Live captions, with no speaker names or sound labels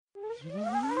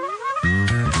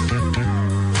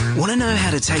Want to know how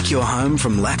to take your home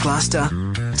from lackluster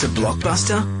to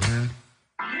blockbuster?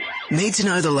 Need to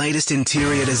know the latest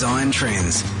interior design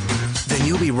trends? Then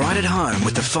you'll be right at home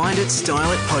with the Find It,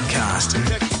 Style It podcast,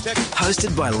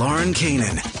 hosted by Lauren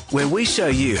Keenan, where we show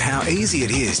you how easy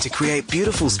it is to create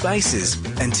beautiful spaces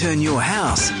and turn your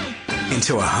house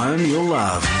into a home you'll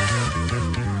love.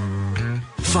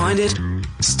 Find it,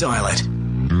 style it.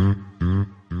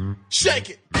 Shake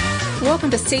it!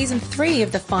 Welcome to Season 3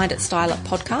 of the Find It, Style It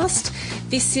podcast.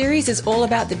 This series is all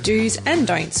about the do's and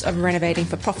don'ts of renovating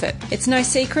for profit. It's no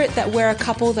secret that we're a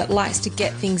couple that likes to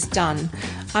get things done.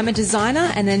 I'm a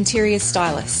designer and interior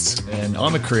stylist. And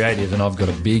I'm a creative, and I've got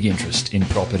a big interest in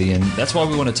property, and that's why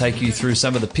we want to take you through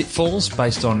some of the pitfalls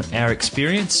based on our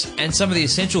experience and some of the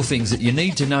essential things that you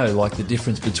need to know, like the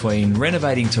difference between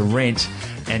renovating to rent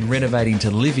and renovating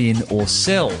to live in or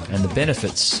sell, and the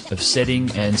benefits of setting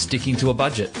and sticking to a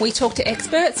budget. We talk to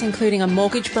experts, including a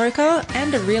mortgage broker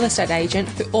and a real estate agent,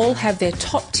 who all have their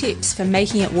top tips for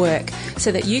making it work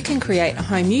so that you can create a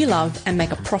home you love and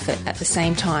make a profit at the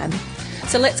same time.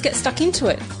 So let's get stuck into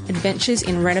it. Adventures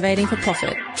in renovating for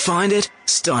profit. Find it,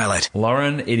 style it.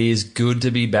 Lauren, it is good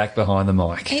to be back behind the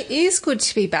mic. It is good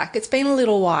to be back. It's been a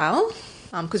little while.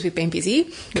 Because we've been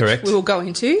busy, correct, we will go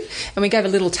into. And we gave a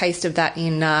little taste of that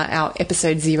in our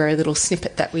episode 0 little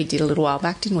snippet that we did a little while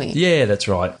back, didn't we? Yeah, that's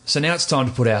right. So now it's time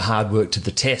to put our hard work to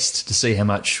the test to see how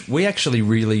much we actually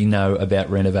really know about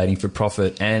renovating for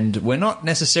profit. And we're not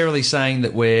necessarily saying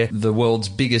that we're the world's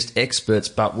biggest experts,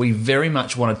 but we very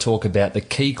much want to talk about the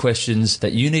key questions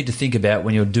that you need to think about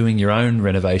when you're doing your own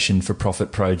renovation for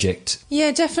profit project.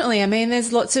 Yeah, definitely. I mean,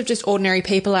 there's lots of just ordinary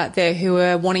people out there who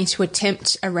are wanting to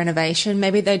attempt a renovation.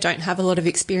 Maybe they don't have a lot of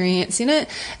experience in it.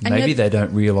 And maybe they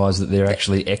don't realise that they're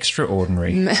actually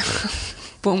extraordinary.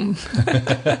 Boom.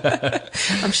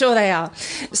 I'm sure they are.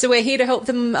 So we're here to help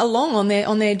them along on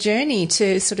their journey,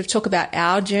 to sort of talk about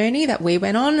our journey that we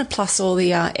went on, plus all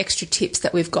the extra tips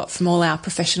that we've got from all our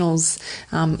professionals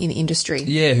in the industry.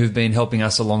 Yeah, who've been helping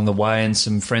us along the way, and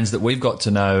some friends that we've got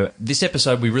to know. This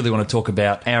episode, we really want to talk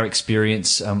about our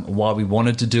experience, why we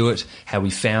wanted to do it, how we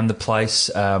found the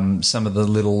place, some of the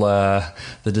little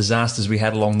the disasters we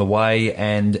had along the way,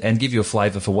 and give you a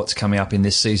flavour for what's coming up in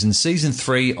this season. Season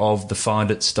 3 of the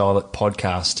Find It, Style It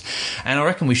podcast. And I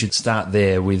reckon we should start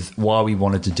there with why we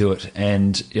wanted to do it.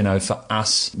 And, you know, for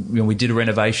us, we did a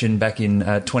renovation back in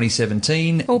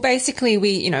 2017. Well, basically,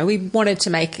 we wanted to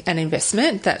make an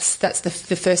investment. That's the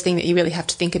first thing that you really have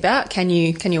to think about. Can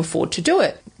you afford to do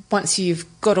it? Once you've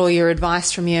got all your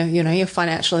advice from your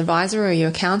financial advisor or your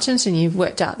accountant, and you've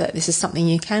worked out that this is something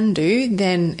you can do,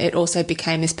 then it also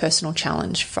became this personal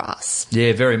challenge for us.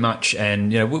 Yeah, very much.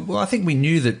 And, I think we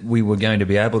knew that we were going to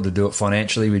be able to do it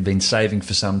financially. We'd been saving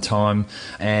for some time,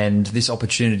 and this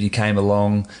opportunity came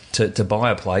along to buy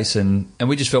a place, and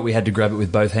we just felt we had to grab it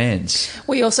with both hands.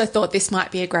 We also thought this might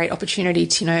be a great opportunity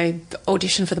to,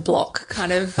 audition for the block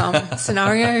kind of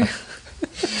scenario.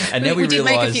 And now we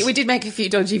did make a few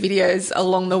dodgy videos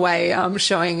along the way,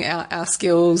 showing our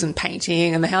skills and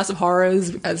painting, and the House of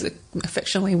Horrors, as it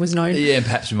affectionately was known. Yeah, and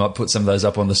perhaps we might put some of those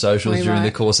up on the socials during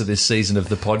the course of this season of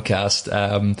the podcast.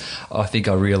 I think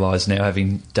I realise now,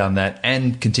 having done that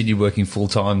and continued working full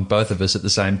time, both of us at the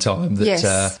same time, that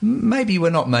yes. Maybe we're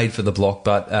not made for the block,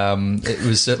 but it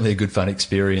was certainly a good fun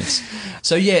experience.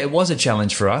 So yeah, it was a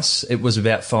challenge for us. It was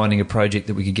about finding a project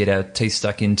that we could get our teeth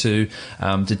stuck into,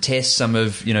 to test some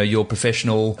of your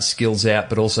professional skills out,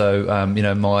 but also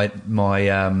my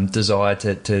desire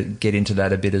to get into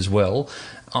that a bit as well.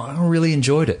 I really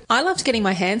enjoyed it. I loved getting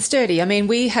my hands dirty. I mean,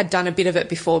 we had done a bit of it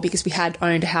before because we had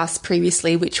owned a house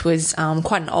previously, which was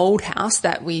quite an old house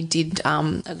that we did a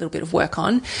little bit of work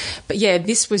on. But yeah,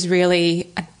 this was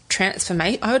really a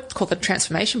transformation. I would call it a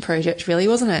transformation project, really,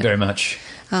 wasn't it? Very much.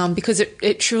 Because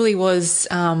it truly was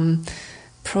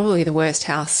probably the worst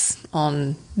house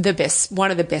on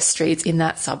one of the best streets in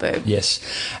that suburb. Yes.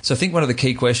 So I think one of the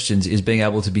key questions is being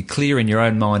able to be clear in your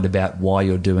own mind about why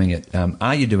you're doing it.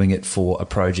 Are you doing it for a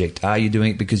project? Are you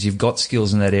doing it because you've got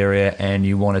skills in that area and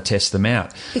you want to test them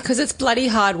out? Because it's bloody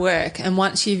hard work, and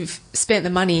once you've spent the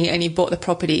money and you've bought the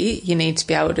property, you need to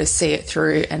be able to see it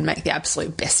through and make the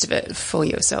absolute best of it for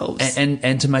yourselves.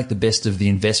 And to make the best of the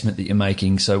investment that you're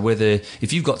making. So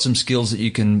if you've got some skills that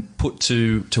you can put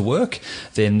to work,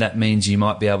 then that means you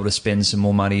might be able to spend some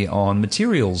more money on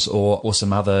materials or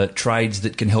some other trades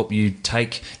that can help you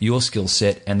take your skill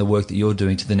set and the work that you're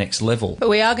doing to the next level. But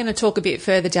we are going to talk a bit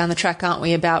further down the track, aren't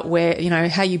we, about where,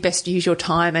 how you best use your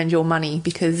time and your money,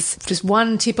 because just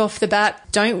one tip off the bat,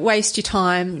 don't waste your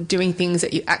time doing things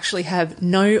that you actually have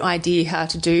no idea how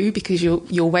to do, because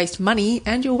you'll waste money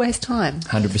and you'll waste time.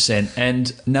 100%.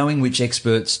 And knowing which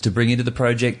experts to bring into the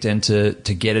project and to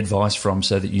get advice from,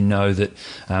 so that you know that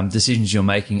decisions you're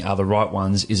making are the right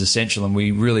ones, is essential. And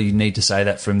we really need to say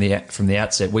that from the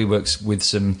outset. We work with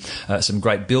some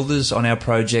great builders on our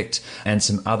project and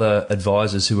some other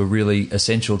advisors who are really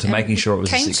essential to making sure it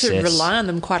was a success. Came to rely on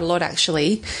them quite a lot,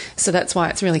 actually. So that's why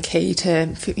it's really key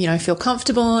to feel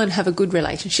comfortable and have a good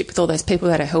relationship with all those people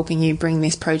that are helping you bring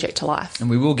this project to life. And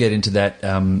we will get into that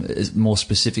more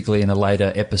specifically in a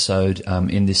later episode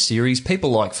in this series.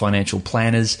 People like financial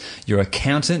planners. Your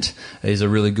accountant is a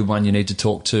really good one you need to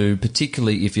talk to,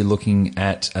 particularly if you're looking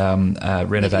at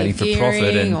renovating for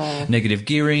profit and negative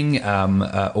gearing,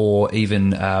 or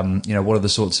even what are the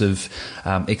sorts of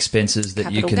expenses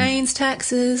that you can, capital gains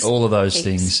taxes, all of those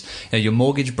things. Your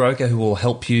mortgage broker, who will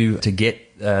help you to get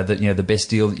the best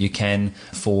deal that you can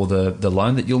for the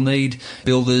loan that you'll need.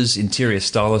 Builders, interior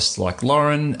stylists like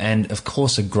Lauren, and of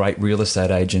course a great real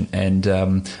estate agent. And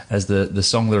as the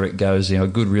song lyric goes, a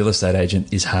good real estate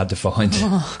agent is hard to find.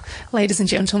 Oh, ladies and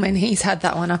gentlemen, he's had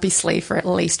that one up his sleeve for at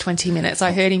least 20 minutes.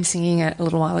 I heard him singing it a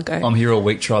little while ago. I'm here all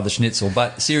week, try the schnitzel.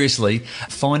 But seriously,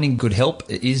 finding good help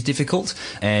is difficult,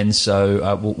 and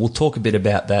so we'll talk a bit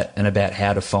about that and about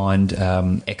how to find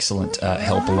excellent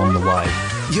help along the way.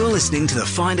 You're listening to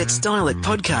the Find It, Style It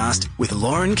podcast with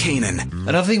Lauren Keenan.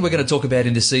 Another thing we're going to talk about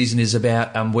in this season is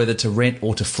about whether to rent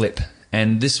or to flip.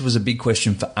 And this was a big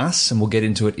question for us, and we'll get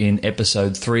into it in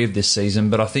episode 3 of this season.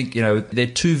 But I think, they're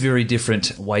two very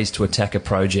different ways to attack a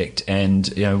project. And,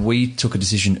 we took a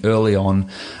decision early on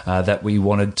that we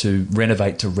wanted to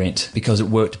renovate to rent because it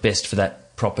worked best for that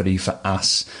property for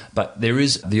us. But there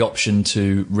is the option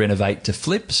to renovate to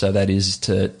flip, so that is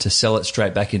to sell it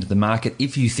straight back into the market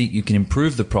if you think you can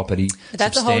improve the property. But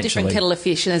that's a whole different kettle of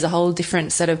fish, and there's a whole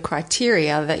different set of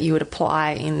criteria that you would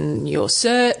apply in your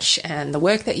search and the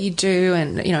work that you do,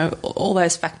 and all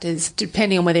those factors,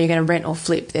 depending on whether you're going to rent or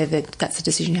flip. That's the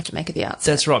decision you have to make at the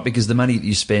outset. That's right, because the money that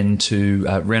you spend to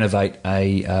renovate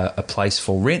a place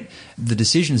for rent, the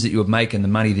decisions that you would make and the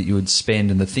money that you would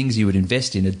spend and the things you would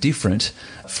invest in are different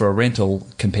for a rental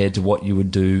compared to what you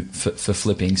would do for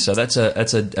flipping. So that's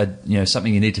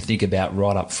something you need to think about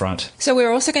right up front. So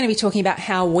we're also going to be talking about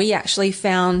how we actually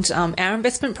found our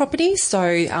investment properties.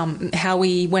 So how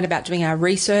we went about doing our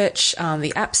research,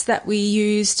 the apps that we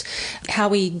used, how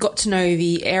we got to know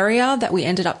the area that we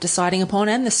ended up deciding upon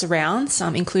and the surrounds,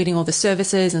 including all the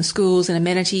services and schools and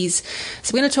amenities.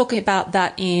 So we're going to talk about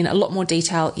that in a lot more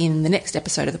detail in the next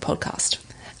episode of the podcast.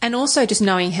 And also just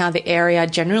knowing how the area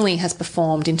generally has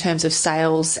performed in terms of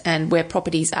sales and where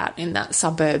property's at in that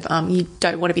suburb. You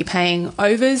don't want to be paying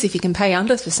overs. If you can pay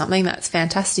unders for something, that's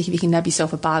fantastic if you can nab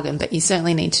yourself a bargain, but you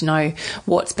certainly need to know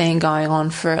what's been going on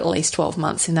for at least 12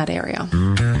 months in that area.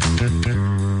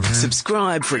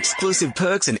 Subscribe for exclusive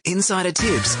perks and insider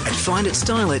tips at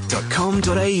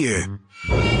finditstylit.com.au.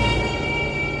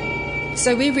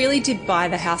 So we really did buy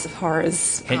the House of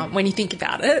Horrors when you think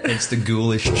about it. It's the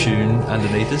ghoulish tune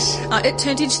underneath us. It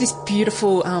turned into this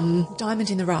beautiful diamond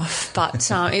in the rough, but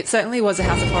it certainly was a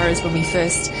House of Horrors when we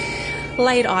first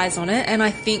laid eyes on it. And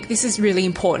I think this is really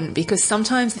important because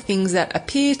sometimes the things that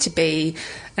appear to be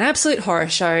an absolute horror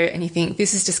show and you think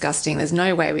this is disgusting, there's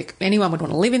no way anyone would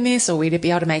want to live in this or we'd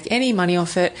be able to make any money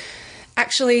off it,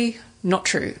 actually not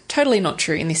true. Totally not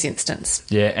true in this instance.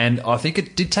 Yeah, and I think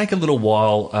it did take a little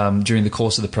while during the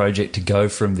course of the project to go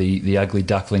from the ugly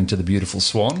duckling to the beautiful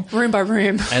swan. Room by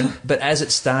room. But as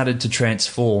it started to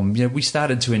transform, we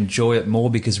started to enjoy it more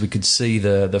because we could see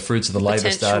the fruits of the labour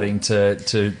starting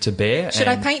to bear. Should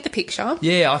I paint the picture?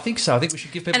 Yeah, I think so. I think we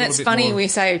should give people a little bit more. And it's funny we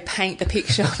say paint the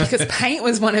picture because paint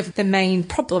was one of the main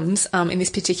problems in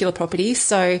this particular property.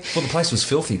 Well, the place was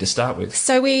filthy to start with.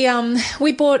 So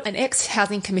we bought an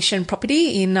ex-Housing Commission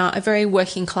property in a very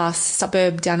working class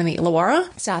suburb down in the Illawarra,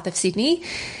 south of Sydney.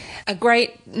 A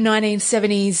great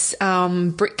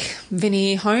 1970s brick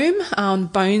veneer home.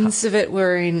 Bones of it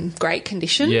were in great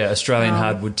condition. Yeah, Australian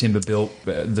hardwood timber built.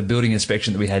 The building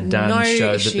inspection that we had done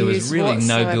showed that there was really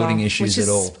no building issues at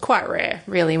all. Quite rare,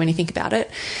 really, when you think about it.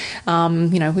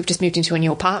 We've just moved into a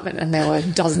new apartment and there were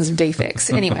dozens of defects.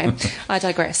 Anyway, I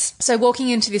digress. So walking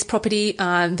into this property,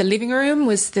 the living room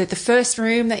was the first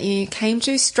room that you came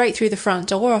to, straight through the front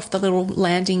door off the little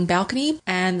landing balcony.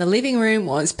 And the living room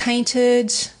was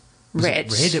painted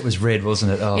red. It was red,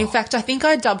 wasn't it? Oh. In fact, I think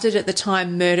I dubbed it at the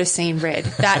time Murder Scene Red.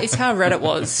 That is how red it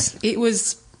was. It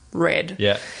was red.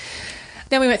 Yeah.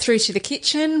 Then we went through to the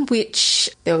kitchen, which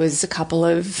there was a couple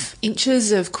of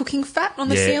inches of cooking fat on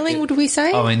the ceiling, would we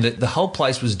say? I mean, the whole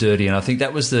place was dirty, and I think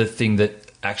that was the thing that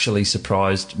actually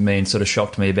surprised me and sort of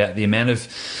shocked me about the amount of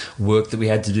work that we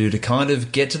had to do to kind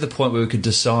of get to the point where we could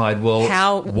decide, well,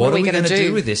 what are we going to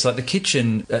do with this? Like the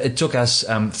kitchen, it took us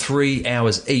 3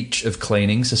 hours each of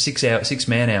cleaning, so 6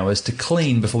 man hours to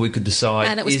clean before we could decide.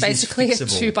 And it was basically a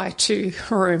 2x2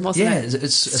 room, wasn't it? Yeah,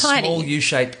 it's a tiny. small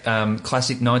U-shaped,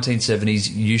 classic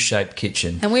 1970s U-shaped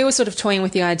kitchen. And we were sort of toying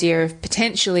with the idea of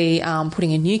potentially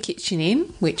putting a new kitchen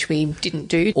in, which we didn't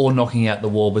do. Or knocking out the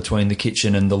wall between the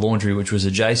kitchen and the laundry, which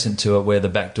was adjacent to it, where the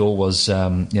back door was,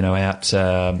 out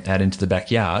into the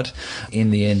backyard. In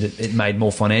the end, it made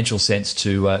more financial sense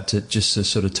to just to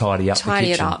sort of tidy up the kitchen.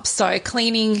 Tidy it up. So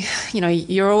cleaning,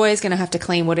 you're always going to have to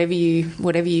clean whatever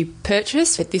you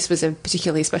purchase. But this was a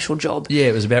particularly special job. Yeah,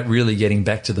 it was about really getting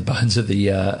back to the bones of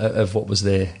the of what was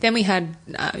there. Then we had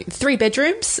 3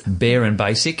 bedrooms. Bare and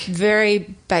basic.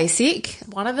 Very basic.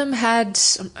 One of them had,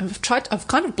 I've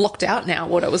kind of blocked out now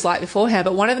what it was like beforehand,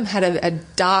 but one of them had a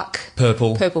dark purple,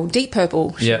 deep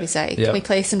purple, should we say. Can we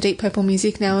play some deep purple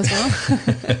music now as well?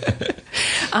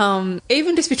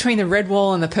 Even just between the red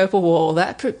wall and the purple wall,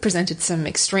 that presented some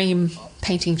extreme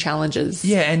painting challenges.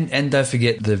 Yeah, and don't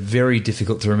forget the very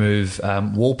difficult to remove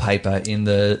wallpaper in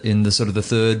the sort of the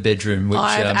third bedroom, which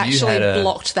I've actually you had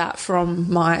blocked that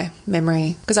from my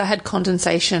memory because I had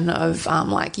condensation of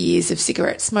years of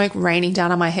cigarette smoke raining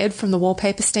down on my head from the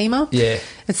wallpaper steamer. Yeah.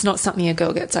 It's not something a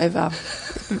girl gets over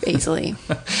easily.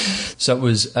 So it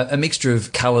was a mixture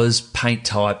of colours, paint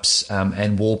types,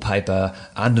 and wallpaper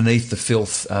underneath the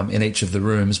filth in each of the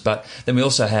rooms. But then we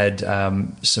also had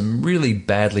some really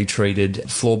badly treated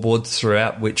floorboards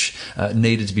throughout, which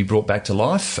needed to be brought back to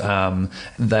life.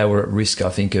 They were at risk, I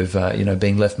think, of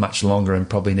being left much longer and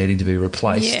probably needing to be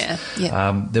replaced.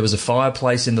 Yeah. There was a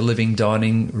fireplace in the living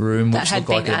dining room, which looked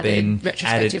like it had been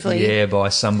added by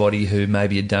somebody who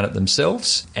maybe had done it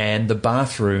themselves. And the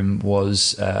bathroom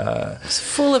was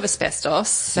full of asbestos,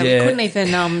 so we couldn't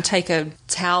even take a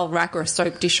towel rack or a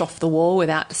soap dish off the wall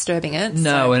without disturbing it.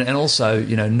 No, and also,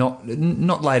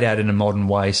 not laid out in a modern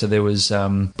way. So there was,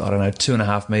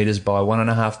 2.5 metres by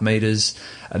 1.5 metres.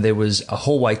 There was a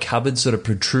hallway cupboard sort of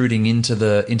protruding into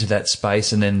that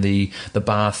space, and then the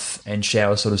bath and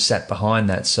shower sort of sat behind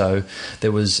that. So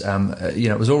there was,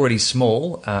 it was already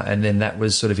small, and then that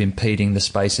was sort of impeding the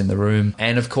space in the room.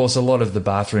 And of course, a lot of the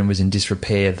bathroom was in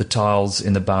disrepair. The tiles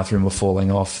in the bathroom were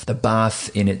falling off. The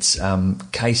bath in its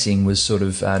casing was sort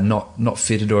of not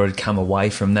fitted or had come away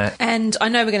from that. And I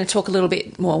know we're going to talk a little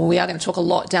bit more. We are going to talk a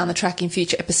lot down the track in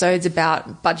future episodes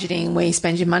about budgeting, where you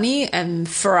spend your money. And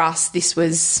for us, this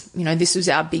was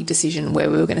our big decision where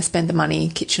we were going to spend the money,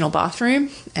 kitchen or bathroom.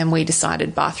 And we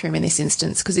decided bathroom in this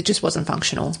instance because it just wasn't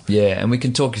functional. Yeah, and we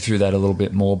can talk you through that a little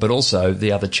bit more. But also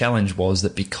the other challenge was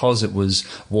that because it was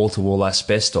wall-to-wall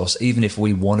asbestos, even if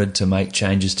we wanted to make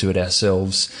changes to it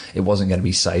ourselves, it wasn't going to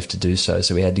be safe to do so.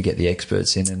 So we had to get the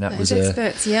experts in, and that was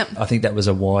experts. Yep. I think that was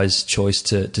a wise choice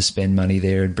to spend money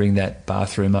there and bring that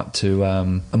bathroom up to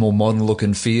a more modern look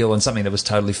and feel, and something that was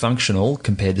totally functional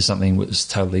compared to something that was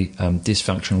totally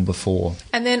dysfunctional before.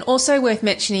 And then also worth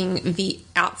mentioning the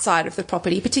outside of the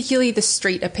property, particularly the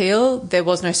street appeal. There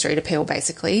was no street appeal,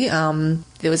 basically.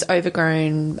 There was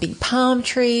overgrown big palm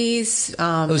trees.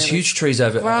 There was huge trees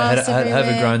had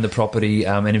overgrown the property,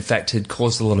 and in fact had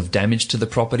caused a lot of damage to the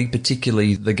property,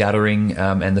 particularly the guttering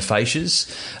and the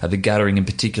fascias. The guttering in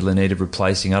particular needed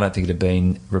replacing. I don't think it had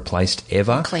been replaced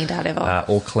ever. Cleaned out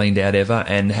ever.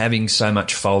 And having so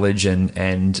much foliage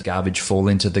and garbage fall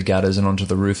into the gutters and onto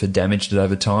the roof had damaged it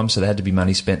over time, so there had to be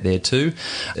money spent there too.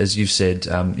 As you've said,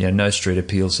 no street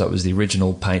appeal, so it was the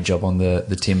original paint job on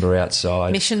the timber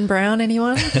outside. Mission brown,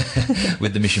 anyone?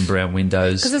 With the Mission brown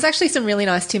windows. Because there's actually some really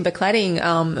nice timber cladding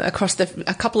across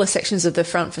a couple of sections of the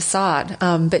front facade,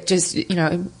 but just,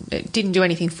 it didn't do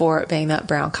anything for it being that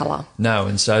brown colour. No,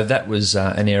 and so that was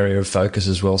an area of focus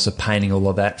as well, so painting all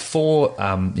of that for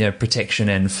protection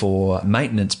and for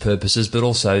maintenance purposes, but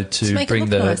also to bring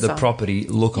the property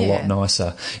look a lot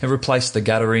nicer. And replaced the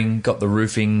guttering, got the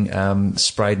roofing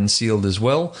sprayed and sealed as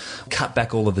well, cut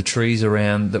back all of the trees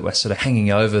around that were sort of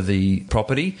hanging over the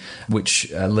property, which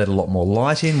let a lot more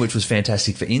light in, which was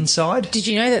fantastic for inside. Did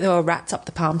you know that there were rats up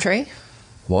the palm tree?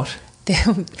 What?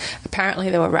 Apparently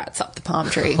there were rats up the palm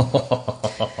tree.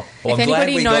 Well, I'm glad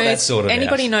we got that sorted out.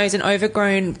 Anybody knows an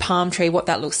overgrown palm tree, what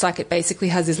that looks like, it basically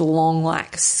has this long,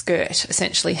 like, skirt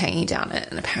essentially hanging down it,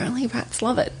 and apparently rats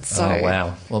love it. So, oh,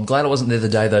 wow. Well, I'm glad I wasn't there the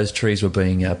day those trees were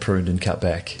being pruned and cut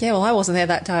back. Yeah, well, I wasn't there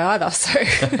that day either, so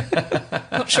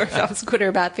not sure if that was a good or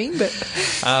a bad thing. But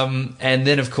and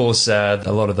then, of course, a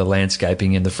lot of the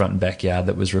landscaping in the front and backyard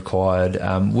that was required.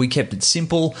 We kept it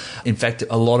simple. In fact,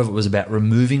 a lot of it was about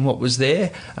removing what was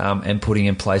there and putting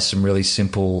in place some really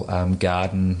simple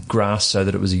garden grass so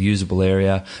that it was a usable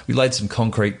area. We laid some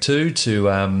concrete too to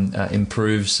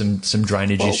improve some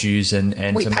drainage issues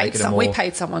and we to make it we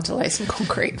paid someone to lay some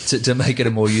concrete to make it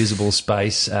a more usable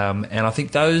space. And I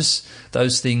think those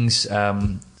things.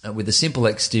 With a simple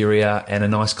exterior and a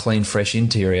nice, clean, fresh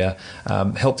interior,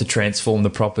 helped to transform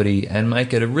the property and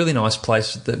make it a really nice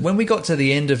place. That when we got to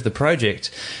the end of the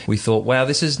project, we thought, wow,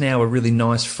 this is now a really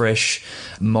nice, fresh,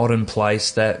 modern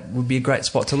place that would be a great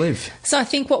spot to live. So I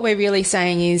think what we're really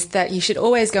saying is that you should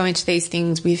always go into these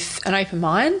things with an open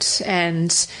mind,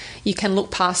 and you can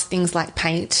look past things like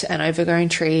paint and overgrown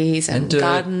trees and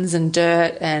gardens and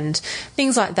dirt and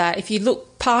things like that. If you look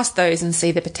past those and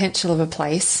see the potential of a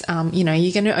place,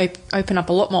 you're going to open up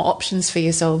a lot more options for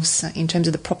yourselves in terms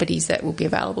of the properties that will be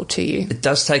available to you. It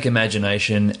does take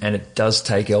imagination and it does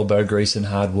take elbow grease and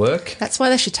hard work. That's why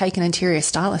they should take an interior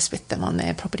stylist with them on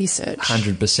their property search.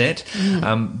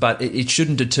 100%. But it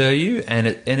shouldn't deter you, and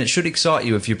it should excite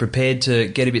you. If you're prepared to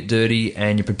get a bit dirty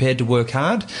and you're prepared to work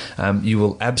hard, you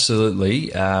will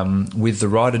absolutely, with the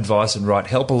right advice and right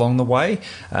help along the way,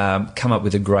 come up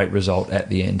with a great result at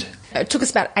the end. It took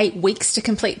us about 8 weeks to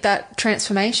complete that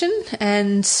transformation,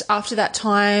 and after that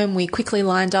time we quickly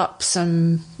lined up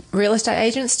some real estate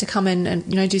agents to come in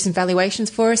and do some valuations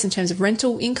for us in terms of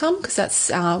rental income, because that's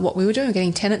what we were doing,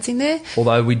 getting tenants in there.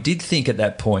 Although we did think at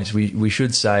that point, we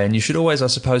should say, and you should always, I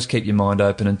suppose, keep your mind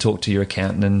open and talk to your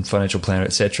accountant and financial planner,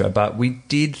 etc. But we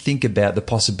did think about the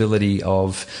possibility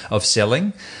of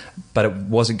selling, but it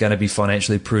wasn't going to be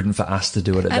financially prudent for us to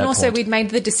do it at that point. And also we'd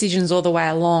made the decisions all the way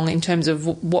along in terms of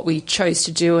what we chose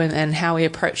to do and how we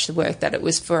approached the work, that it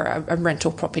was for a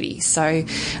rental property. So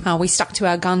we stuck to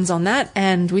our guns on that,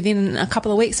 and within a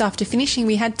couple of weeks after finishing,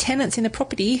 we had tenants in the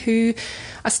property who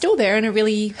are still there and are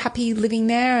really happy living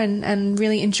there and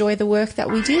really enjoy the work that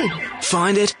we did.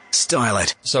 Find it, style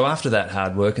it. So after that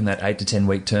hard work and that 8 to 10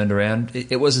 week turnaround,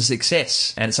 it was a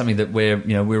success, and it's something that we're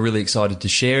really excited to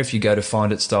share. If you go to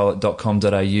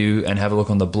finditstylit.com.au and have a look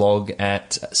on the blog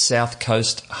at South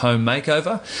Coast Home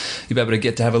Makeover, you'll be able to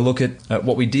get to have a look at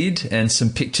what we did and some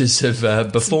pictures of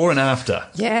before and after.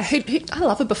 Yeah, I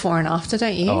love a before and after,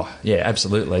 don't you? Oh, yeah,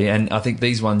 absolutely. And I think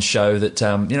these ones show that,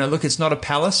 look, it's not a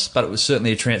palace, but it was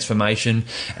certainly a transformation,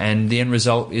 and the end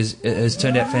result has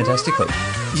turned out fantastically.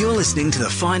 You're listening to the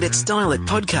Find It, Style It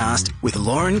podcast with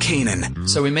Lauren Keenan.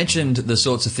 So we mentioned the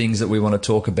sorts of things that we want to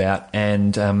talk about,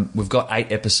 and we've got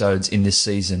 8 episodes in this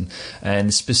season,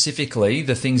 and specifically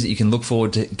the things that you can look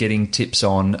forward to getting tips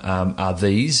on are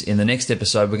these. In the next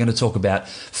episode, we're going to talk about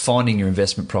finding your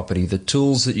investment property, the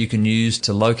tools that you can use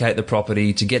to locate the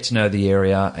property, to get to know the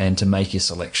area, and to make your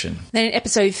selection. Then in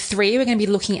episode 3, we're going to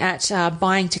be looking at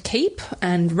buying to keep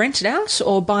and rent it out,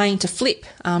 or buying to flip,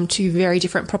 2 very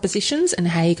different propositions, and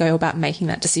how you go about making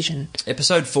that decision.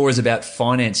 Episode 4 is about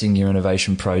financing your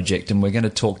renovation project, and we're going to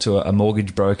talk to a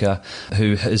mortgage broker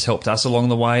who has helped us along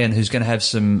the way and who's going to have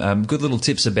some good little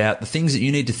tips about the things that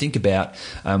you need to think about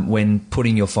when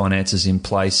putting your finances in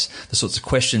place, the sorts of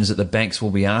questions that the banks will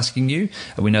be asking you.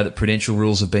 We know that prudential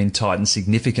rules have been tightened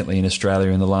significantly in Australia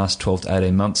in the last 12 to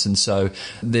 18 months, and so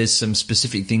there's some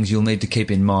specific things you'll need to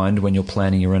keep in mind when you're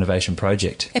planning your renovation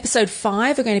project. Episode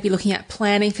 5, we're going to be looking at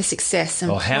planning for success.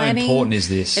 And how important is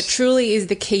this? It truly is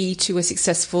the key to a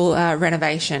successful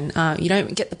renovation. You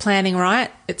don't get the planning right,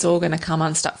 it's all going to come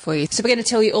unstuck for you. So we're going to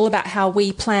tell you all about how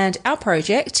we planned our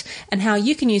project and how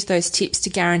you can use those tips to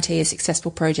guarantee a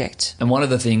successful project. And one of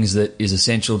the things that is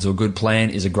essential to a good plan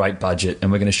is a great budget,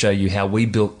 and we're going to show you how we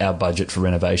built our budget for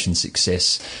renovation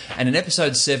success. And in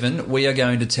episode 7, we are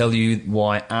going to tell you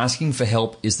why asking for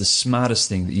help is the smartest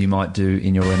thing that you might do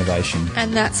in your renovation.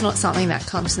 And that's not something that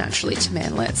comes naturally to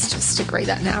men. Let's just agree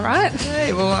that now, right?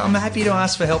 Hey, well, I'm happy to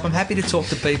ask for help. I'm happy to talk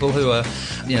to people who are,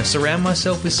 surround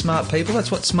myself with smart people. That's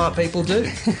what smart people do.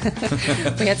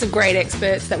 We had some great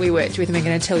experts that we worked with, and we're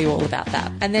going to tell you all about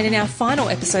that. And then in our final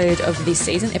episode of this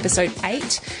season, episode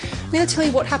 8, I'm going to tell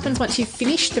you what happens once you've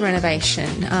finished the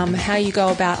renovation, how you go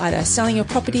about either selling your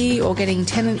property or getting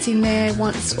tenants in there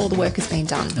once all the work has been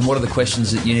done. And what are the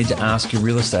questions that you need to ask your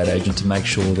real estate agent to make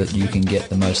sure that you can get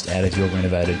the most out of your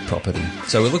renovated property?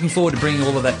 So we're looking forward to bringing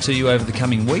all of that to you over the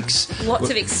coming weeks. Lots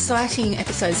of exciting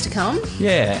episodes to come.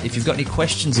 Yeah, if you've got any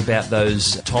questions about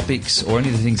those topics or any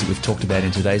of the things that we've talked about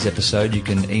in today's episode, you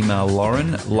can email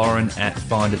Lauren at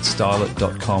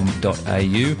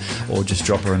finditstylit.com.au, or just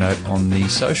drop her a note on the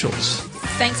socials.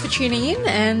 Thanks for tuning in,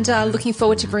 and looking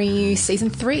forward to bringing you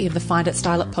Season 3 of the Find It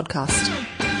Style It podcast.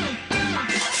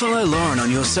 Follow Lauren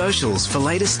on your socials for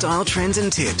latest style trends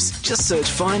and tips. Just search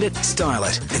Find It, Style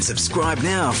It, and subscribe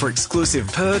now for exclusive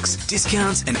perks,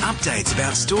 discounts, and updates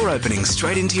about store openings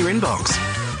straight into your inbox.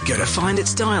 Go to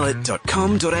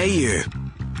finditstylit.com.au.